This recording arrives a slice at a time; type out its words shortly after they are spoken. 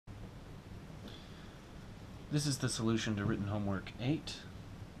This is the solution to written homework 8.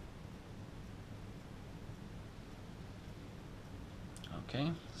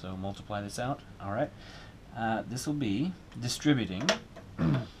 Okay, so multiply this out. All right, this will be distributing.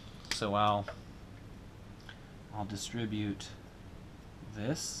 So I'll distribute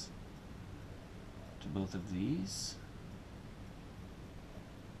this to both of these.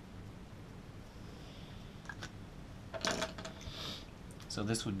 So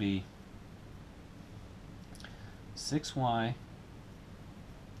this would be 6y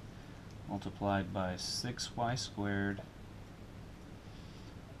multiplied by 6y squared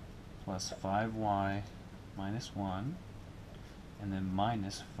plus 5y minus 1, and then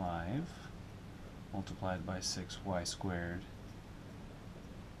minus 5 multiplied by 6y squared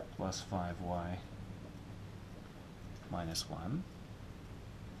plus 5y minus 1.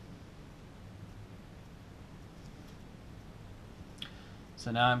 So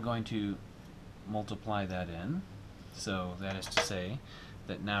now I'm going to multiply that in. So that is to say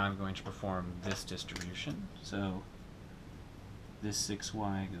that now I'm going to perform this distribution. So this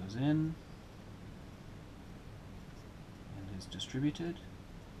 6y goes in and is distributed.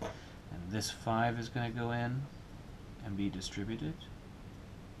 And this 5 is going to go in and be distributed.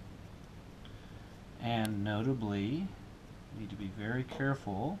 And notably, need to be very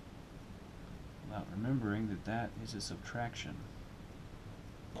careful about remembering that that is a subtraction.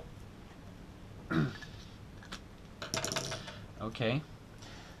 Okay,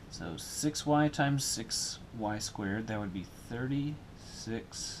 so 6y times 6y squared, that would be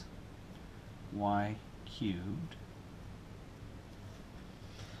 36y cubed.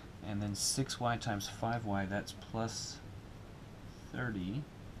 And then 6y times 5y, that's plus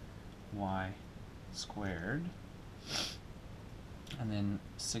 30y squared. And then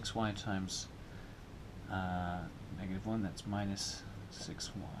 6y times negative 1, that's minus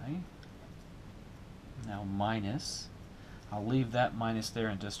 6y. Now minus, I'll leave that minus there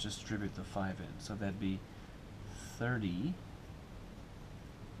and just distribute the 5 in. So that'd be 30y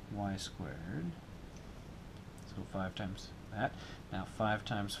squared. So 5 times that. Now 5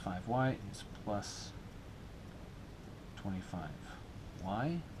 times 5y is plus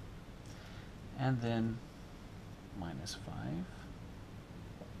 25y. And then minus 5.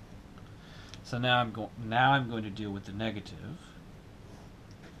 So now I'm going to deal with the negative.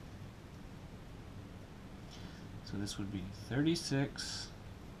 So this would be 36y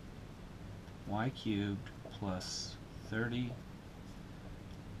cubed plus 30y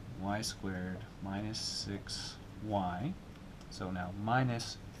squared minus 6y. So now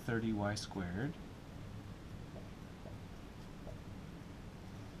minus 30y squared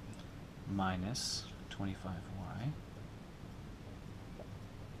minus 25y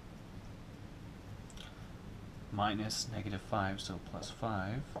minus negative 5, so plus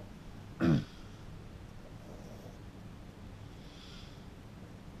 5.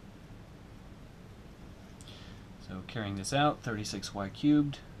 So carrying this out, 36y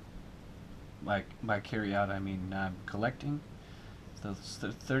cubed. By carry out, I mean I'm collecting. So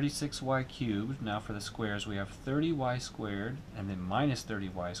 36y cubed. Now for the squares, we have 30y squared and then minus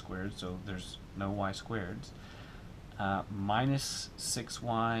 30y squared, so there's no y squareds. Minus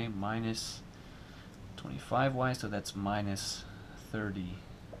 6y minus 25y, so that's minus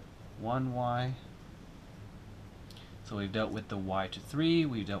 31y. So we've dealt with the y to 3,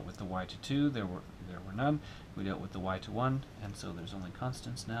 we've dealt with the y to 2, there were none. We dealt with the y to 1, and so there's only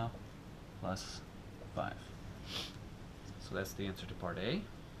constants now, plus 5. So that's the answer to part A.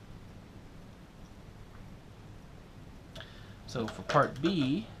 So for part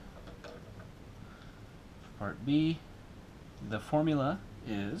B, the formula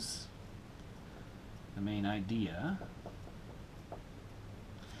is, the main idea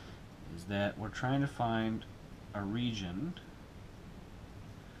is that we're trying to find a region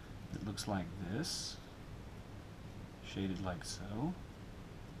that looks like this, shaded like so.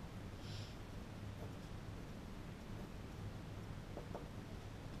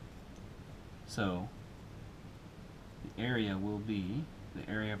 So the area will be the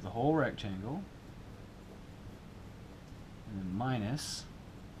area of the whole rectangle, and then minus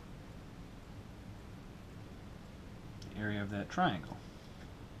the area of that triangle.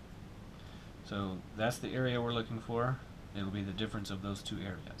 So that's the area we're looking for. It'll be the difference of those two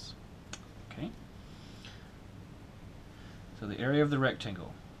areas. Okay? So the area of the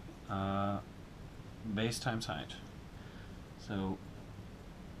rectangle, base times height. So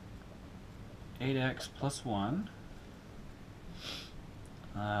 8x plus 1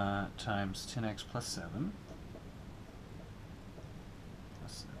 times 10x plus 7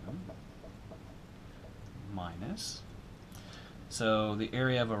 minus. So the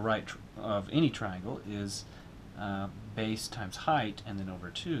area of of any triangle is base times height, and then over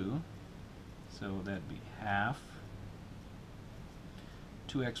 2. So that'd be half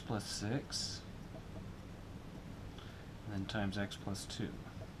 2x plus 6, and then times x plus 2.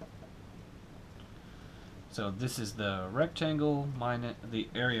 So this is the rectangle minus the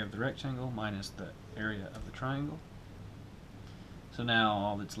area of the rectangle minus the area of the triangle. So now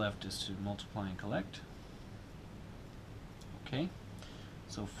all that's left is to multiply and collect. Okay,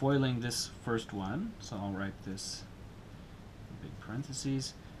 so foiling this first one, so I'll write this in big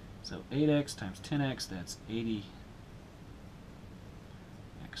parentheses. So 8x times 10x, that's 80x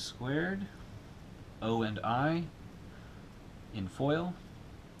squared. O and I in FOIL,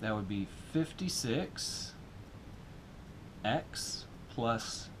 that would be 56x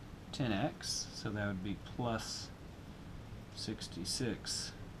plus 10x, so that would be plus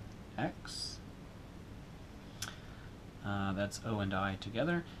 66x. That's O and I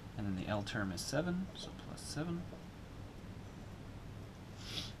together, and then the L term is 7, so plus 7.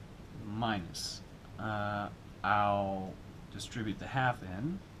 Minus, I'll distribute the half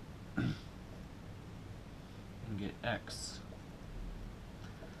in and get x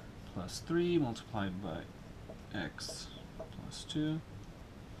plus 3 multiplied by x plus 2.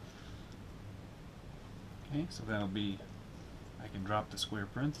 Okay, so that'll be, I can drop the square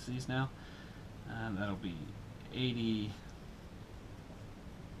parentheses now, and that'll be 80x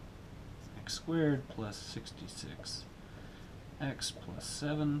squared plus 66x plus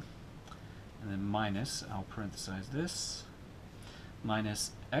 7, and then minus, I'll parenthesize this,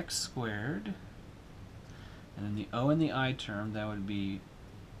 minus x squared, and then the O and the I term, that would be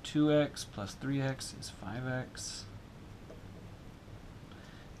 2x plus 3x is 5x,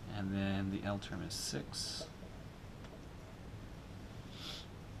 and then the L term is 6.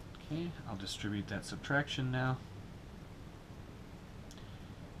 Okay, I'll distribute that subtraction now.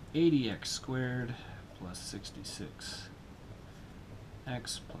 80x squared plus 66x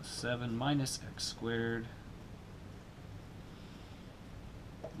plus 7 minus x squared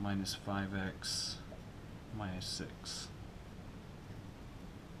minus 5x minus 6.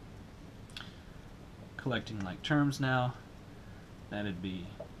 Collecting like terms now, that'd be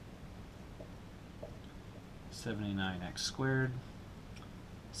 79x squared,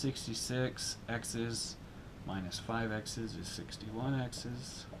 66 x's minus 5 x's is 61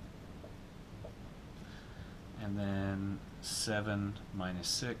 x's, and then 7 minus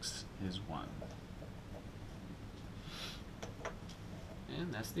 6 is 1.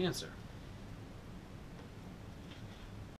 And that's the answer.